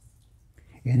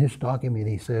 In his document,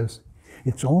 he says,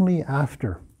 "It's only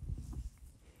after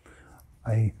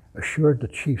I assured the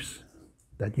chiefs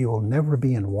that you will never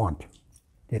be in want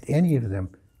did any of them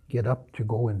get up to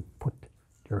go and put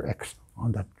their X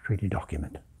on that treaty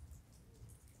document."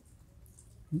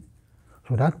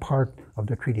 So that part of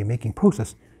the treaty making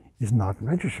process is not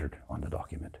registered on the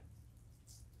document,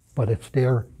 but it's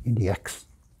there in the X,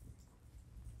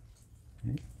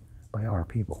 okay, by our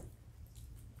people.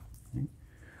 Okay.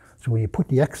 So when you put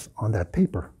the X on that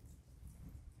paper,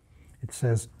 it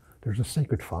says there's a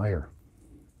sacred fire,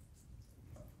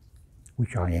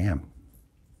 which I am,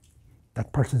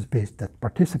 that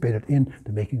participated in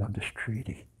the making of this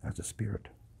treaty as a spirit.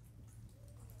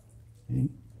 Okay.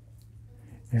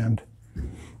 And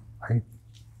I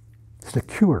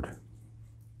secured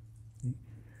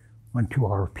unto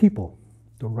our people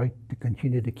the right to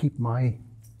continue to keep my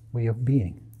way of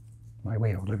being, my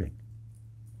way of living.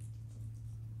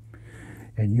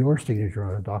 And your signature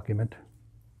on a document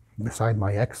beside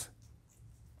my X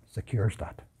secures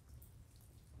that.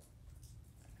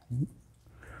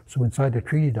 So inside the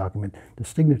treaty document, the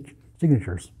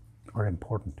signatures are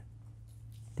important.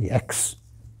 The X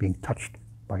being touched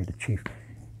by the chief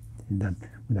when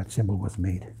that symbol was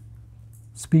made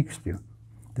speaks to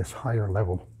this higher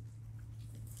level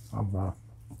of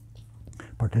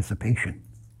participation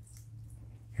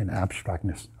and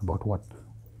abstractness about what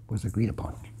was agreed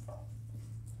upon.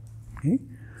 Okay?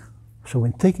 So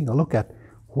in taking a look at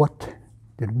what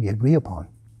did we agree upon,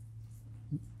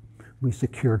 we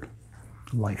secured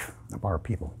life of our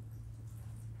people.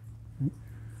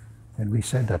 And we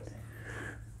said that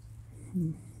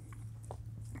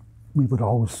we would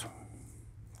always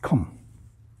come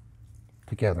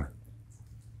together.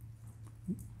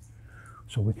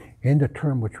 So in the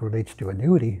term which relates to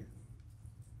annuity,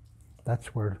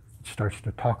 that's where it starts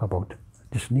to talk about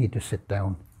this need to sit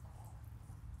down.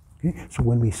 Okay? So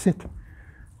when we sit,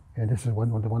 and this is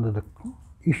one of the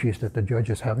issues that the judge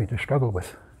is having to struggle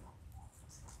with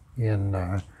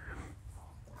in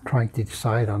trying to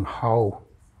decide on how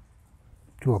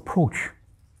to approach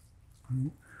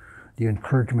the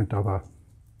encouragement of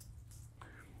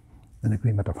an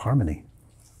agreement of harmony.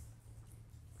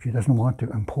 She doesn't want to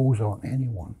impose on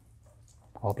anyone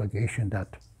obligation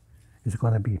that is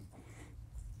going to be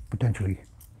potentially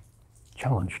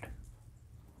challenged.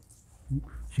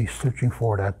 She's searching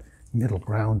for that middle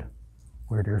ground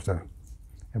where there's a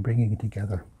bringing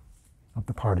together of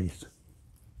the parties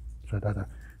so that a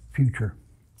future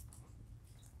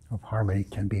of harmony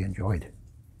can be enjoyed.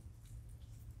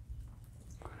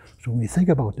 So when we think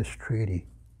about this treaty,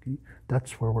 okay,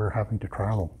 that's where we're having to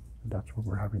travel. That's where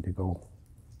we're having to go.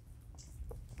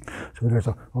 So there's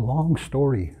a long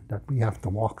story that we have to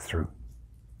walk through,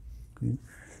 okay,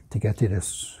 to get to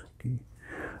this, okay,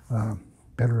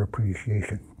 better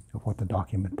appreciation of what the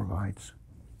document provides.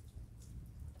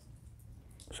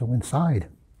 So inside,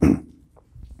 in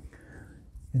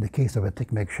the case of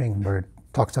Atikameksheng, where it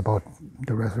talks about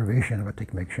the reservation of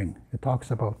Atikameksheng, it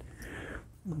talks about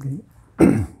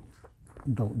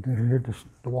the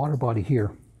water body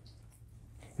here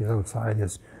is outside,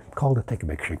 is called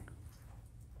Atikameksheng.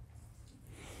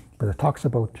 But it talks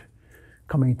about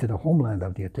coming to the homeland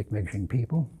of the Atikameksheng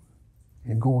people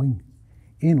and going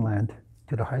inland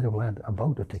to the height of land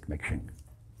about Atikameksheng.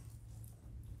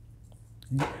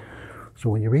 Okay? So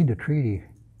when you read the treaty,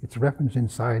 it's referenced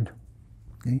inside,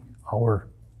 okay, our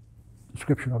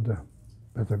description of the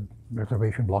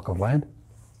reservation block of land,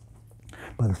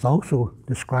 but it's also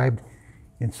described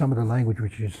in some of the language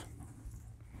which is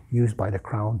used by the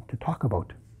Crown to talk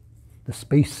about the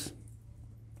space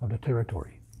of the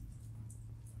territory.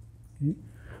 Okay?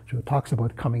 So it talks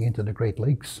about coming into the Great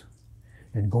Lakes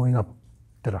and going up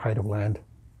to the height of land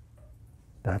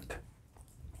that,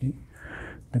 okay,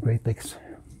 the Great Lakes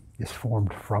is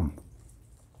formed from,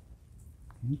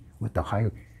 okay, with the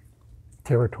high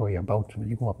territory about, when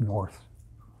you go up north,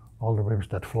 all the rivers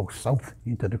that flow south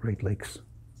into the Great Lakes.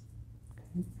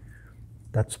 Okay?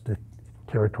 That's the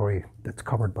territory that's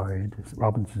covered by the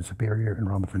Robinson Superior and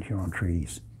Robinson-Huron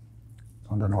treaties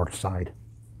on the north side.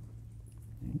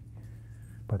 Okay?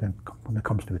 But then when it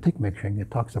comes to Atikameksheng,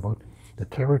 it talks about the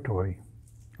territory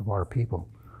of our people.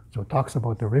 So it talks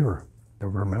about the river, the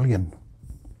Vermilion,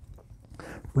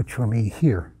 which for me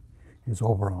here is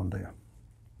over on the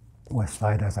west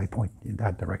side as I point in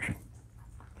that direction.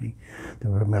 Okay? The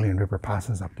Vermilion River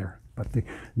passes up there. But the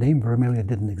name Vermilion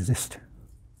didn't exist.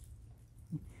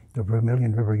 The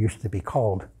Vermilion River used to be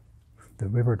called the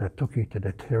river that took you to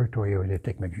the territory of the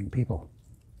Atikameksheng people.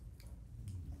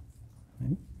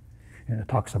 Okay? And it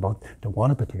talks about the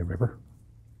Wanapitei River,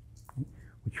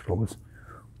 which flows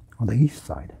on the east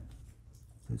side.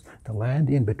 The land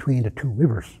in between the two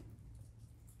rivers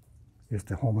is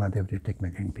the homeland of the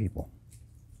Atikameksheng people.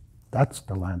 That's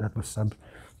the land that was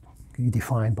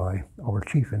defined by our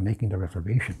chief in making the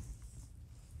reservation.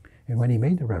 And when he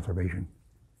made the reservation,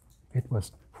 it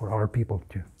was for our people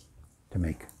to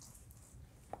make.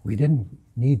 We didn't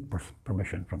need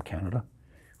permission from Canada.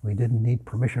 We didn't need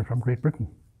permission from Great Britain.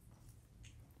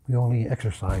 We only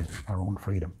exercised our own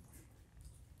freedom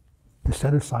to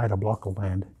set aside a block of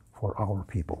land for our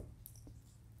people.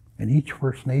 And each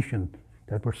First Nation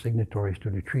that were signatories to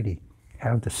the treaty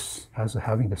having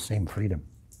the same freedom.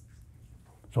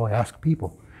 So I ask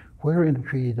people, where in the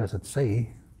treaty does it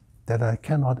say that I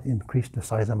cannot increase the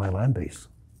size of my land base?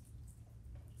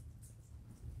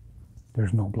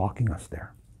 There's no blocking us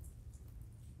there,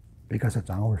 because it's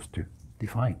ours to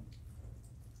define.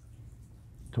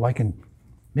 So I can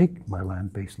make my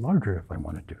land base larger if I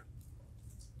wanted to.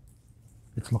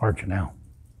 It's large now,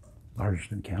 larger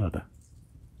than Canada.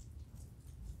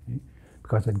 Okay?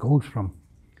 Because it goes from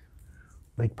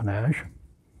Lake Panache,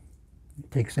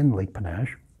 it takes in Lake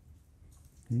Panache,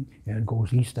 okay? And it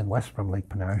goes east and west from Lake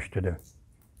Panache to the,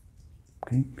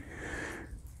 okay,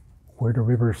 where the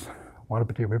rivers,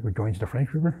 Wanapitei River joins the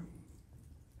French River,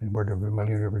 and where the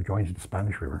Vermilion River joins the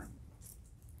Spanish River.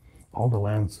 All the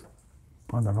lands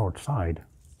on the north side,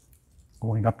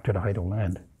 going up to the Haida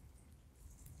land,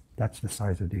 that's the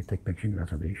size of the Atikameksheng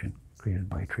Reservation created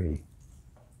by treaty.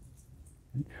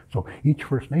 So each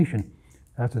First Nation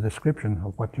has a description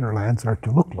of what their lands are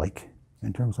to look like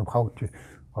in terms of how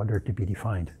they're to be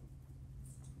defined.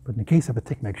 But in the case of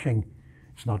Atikameksheng,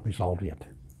 it's not resolved yet.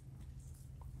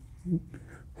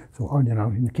 So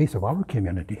in the case of our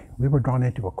community, we were drawn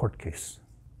into a court case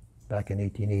back in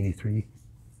 1883,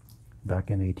 back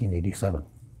in 1887.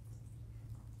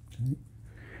 Okay?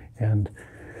 And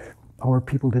our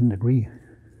people didn't agree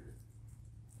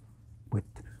with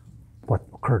what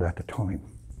occurred at the time.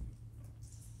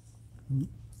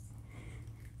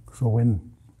 So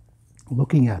when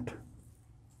looking at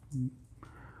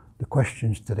the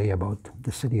questions today about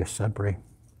the city of Sudbury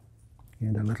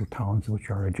and the little towns which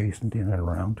are adjacent in and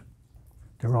around,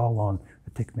 they're all on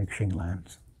Atikameksheng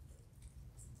lands.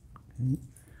 Okay?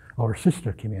 Our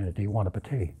sister community,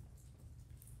 Wanapitei,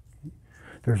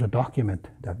 there's a document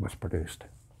that was produced.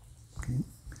 Okay?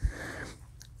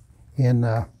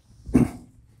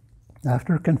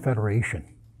 After Confederation,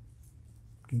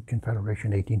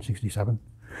 Confederation 1867,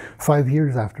 5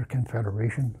 years after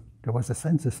Confederation, there was a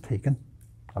census taken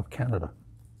of Canada.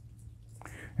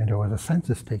 And there was a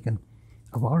census taken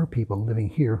of our people living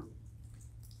here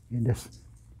in this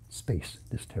space,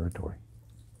 this territory.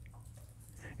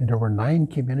 And there were 9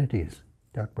 communities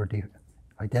that were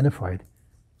identified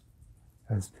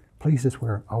as places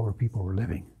where our people were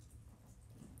living.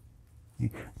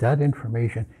 That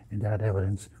information and that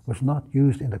evidence was not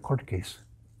used in the court case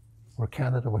where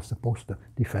Canada was supposed to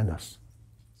defend us.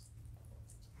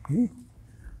 Okay?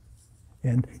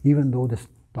 And even though this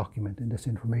document and this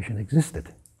information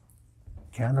existed,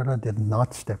 Canada did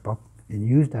not step up and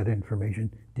use that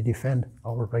information to defend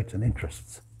our rights and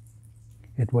interests.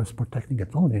 It was protecting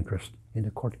its own interest in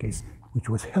the court case, which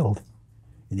was held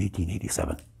in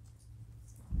 1887.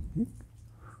 Okay?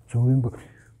 So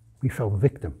we fell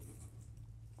victim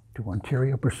to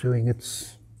Ontario pursuing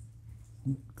its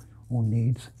own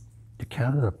needs, to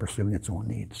Canada pursuing its own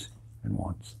needs and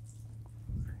wants.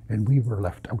 And we were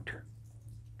left out.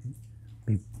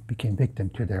 We became victim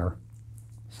to their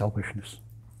selfishness,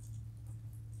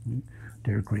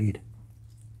 their greed.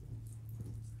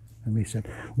 And we said,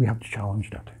 we have to challenge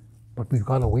that. But we've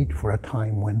got to wait for a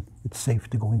time when it's safe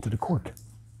to go into the court.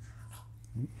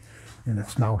 And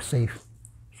it's now safe,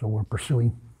 so we're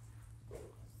pursuing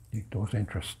those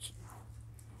interests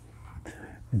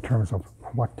in terms of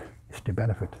what is to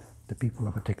benefit the people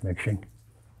of Atikameksheng.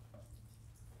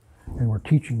 And we're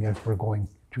teaching as we're going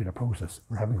through the process.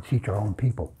 We're having to teach our own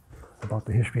people about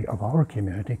the history of our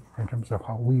community in terms of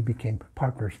how we became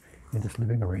partners in this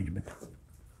living arrangement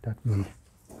that we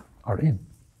are in.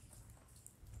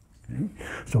 Okay?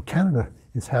 So Canada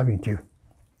is having to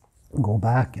go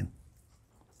back and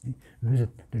visit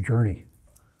the journey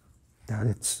that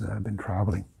it's been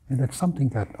traveling. And that's something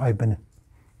that I've been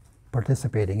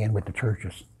participating in with the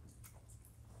churches.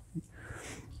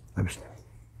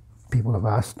 People have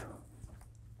asked,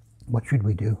 what should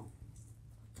we do?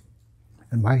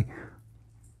 And my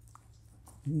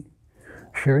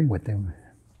sharing with them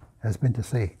has been to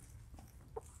say,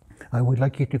 I would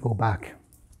like you to go back.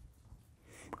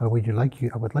 I would like you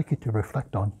to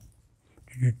reflect on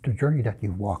the journey that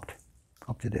you've walked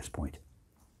up to this point.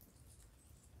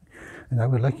 And I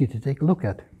would like you to take a look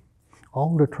at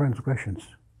all the transgressions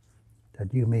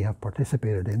that you may have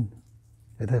participated in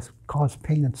that has caused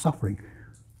pain and suffering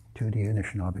to the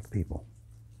Anishinaabe people.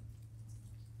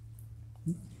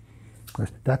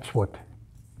 Because that's what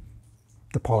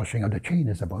the polishing of the chain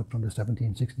is about from the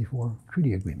 1764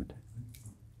 treaty agreement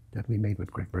that we made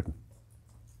with Great Britain.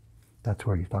 That's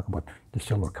where you talk about the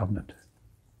Silver Covenant.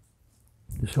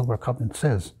 The Silver Covenant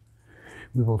says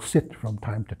we will sit from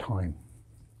time to time,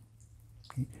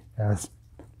 okay, as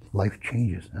life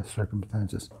changes, as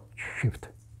circumstances shift.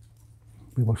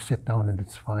 We will sit down and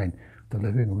define the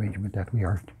living arrangement that we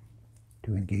are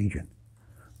to engage in.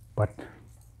 But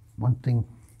one thing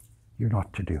you're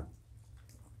not to do.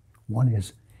 One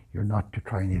is you're not to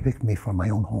try and evict me from my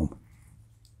own home.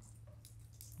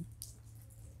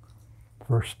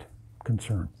 First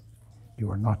concern,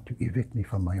 you are not to evict me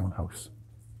from my own house.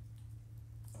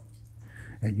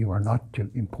 And you are not to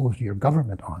impose your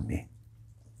government on me.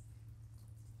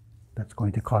 That's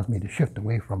going to cause me to shift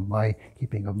away from my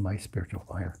keeping of my spiritual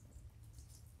fire.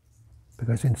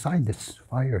 Because inside this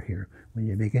fire here, when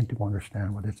you begin to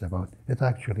understand what it's about, it's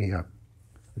actually a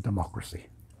democracy.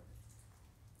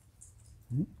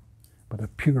 But a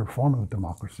pure form of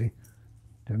democracy,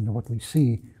 then what we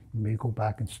see, we may go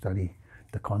back and study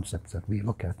the concepts that we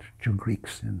look at through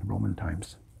Greeks in Roman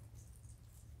times.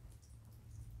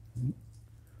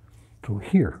 So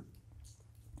here,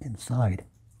 inside,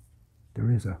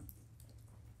 there is a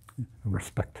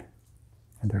respect,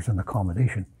 and there's an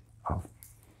accommodation of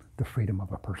the freedom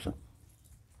of a person.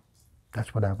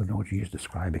 That's what Abenoji is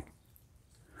describing.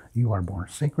 You are born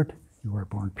sacred, you are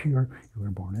born pure, you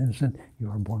are born innocent, you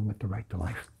are born with the right to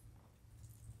life.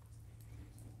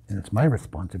 And it's my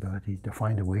responsibility to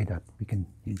find a way that we can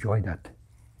enjoy that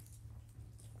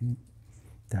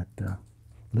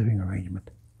living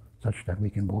arrangement such that we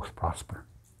can both prosper.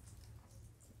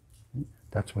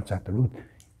 That's what's at the root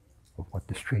of what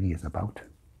this treaty is about.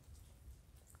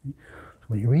 So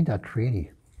when you read that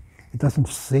treaty, it doesn't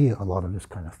say a lot of this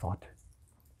kind of thought,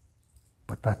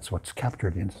 but that's what's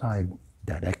captured inside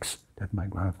that X that my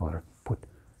grandfather put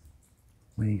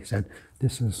when he said,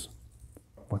 this is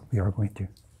what we are going to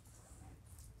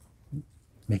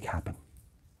make happen.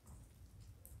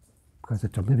 Because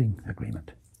it's a living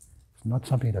agreement. It's not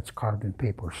something that's carved in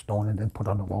paper or stone and then put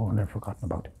on the wall and then forgotten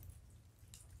about.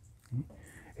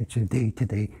 It's a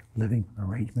day-to-day living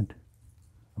arrangement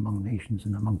among nations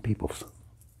and among peoples.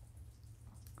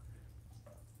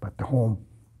 But the home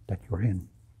that you're in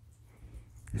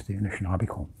is the Anishinaabe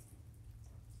home.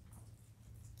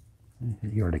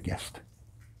 You're the guest.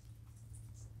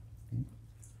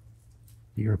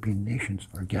 The European nations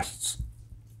are guests.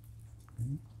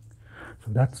 So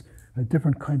that's a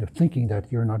different kind of thinking,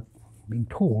 that you're not being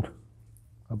told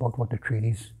about what the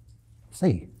treaties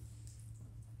say.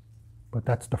 But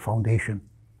that's the foundation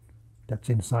that's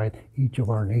inside each of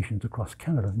our nations across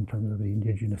Canada in terms of the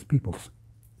Indigenous peoples.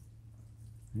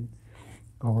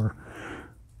 Our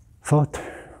thought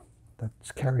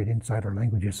that's carried inside our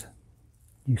languages,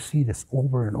 you see this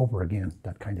over and over again,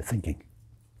 that kind of thinking.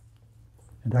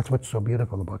 And that's what's so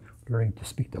beautiful about learning to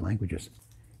speak the languages.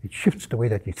 It shifts the way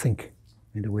that you think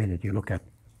and the way that you look at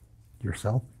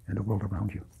yourself and the world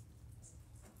around you.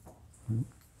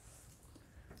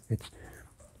 It's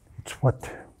what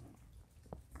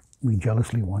we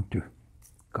jealously want to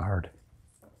guard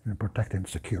and protect and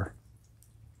secure.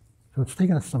 So it's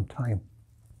taken us some time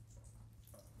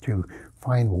to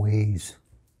find ways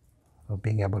of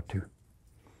being able to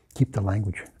keep the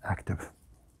language active,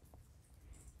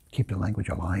 keep the language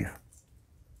alive.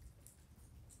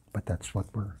 But that's what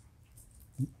we're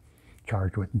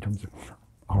charged with in terms of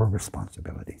our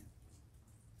responsibility.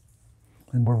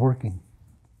 And we're working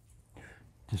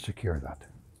to secure that.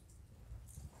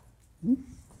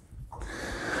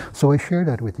 So I share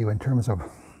that with you in terms of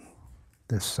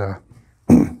this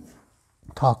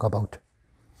talk about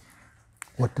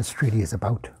what this treaty is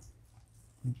about.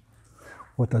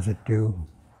 What does it do?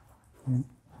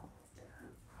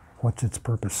 What's its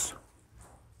purpose?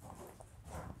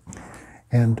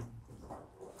 And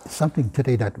something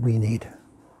today that we need.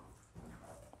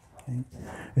 Okay?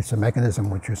 It's a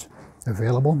mechanism which is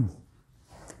available.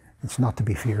 It's not to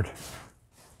be feared.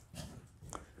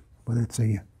 But it's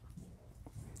a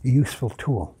useful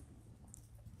tool,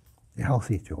 a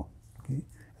healthy tool. Okay?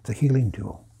 It's a healing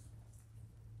tool.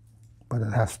 But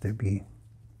it has to be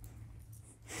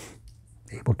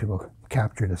able to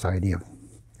capture this idea of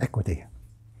equity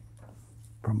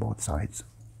from both sides.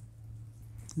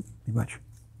 Pretty much.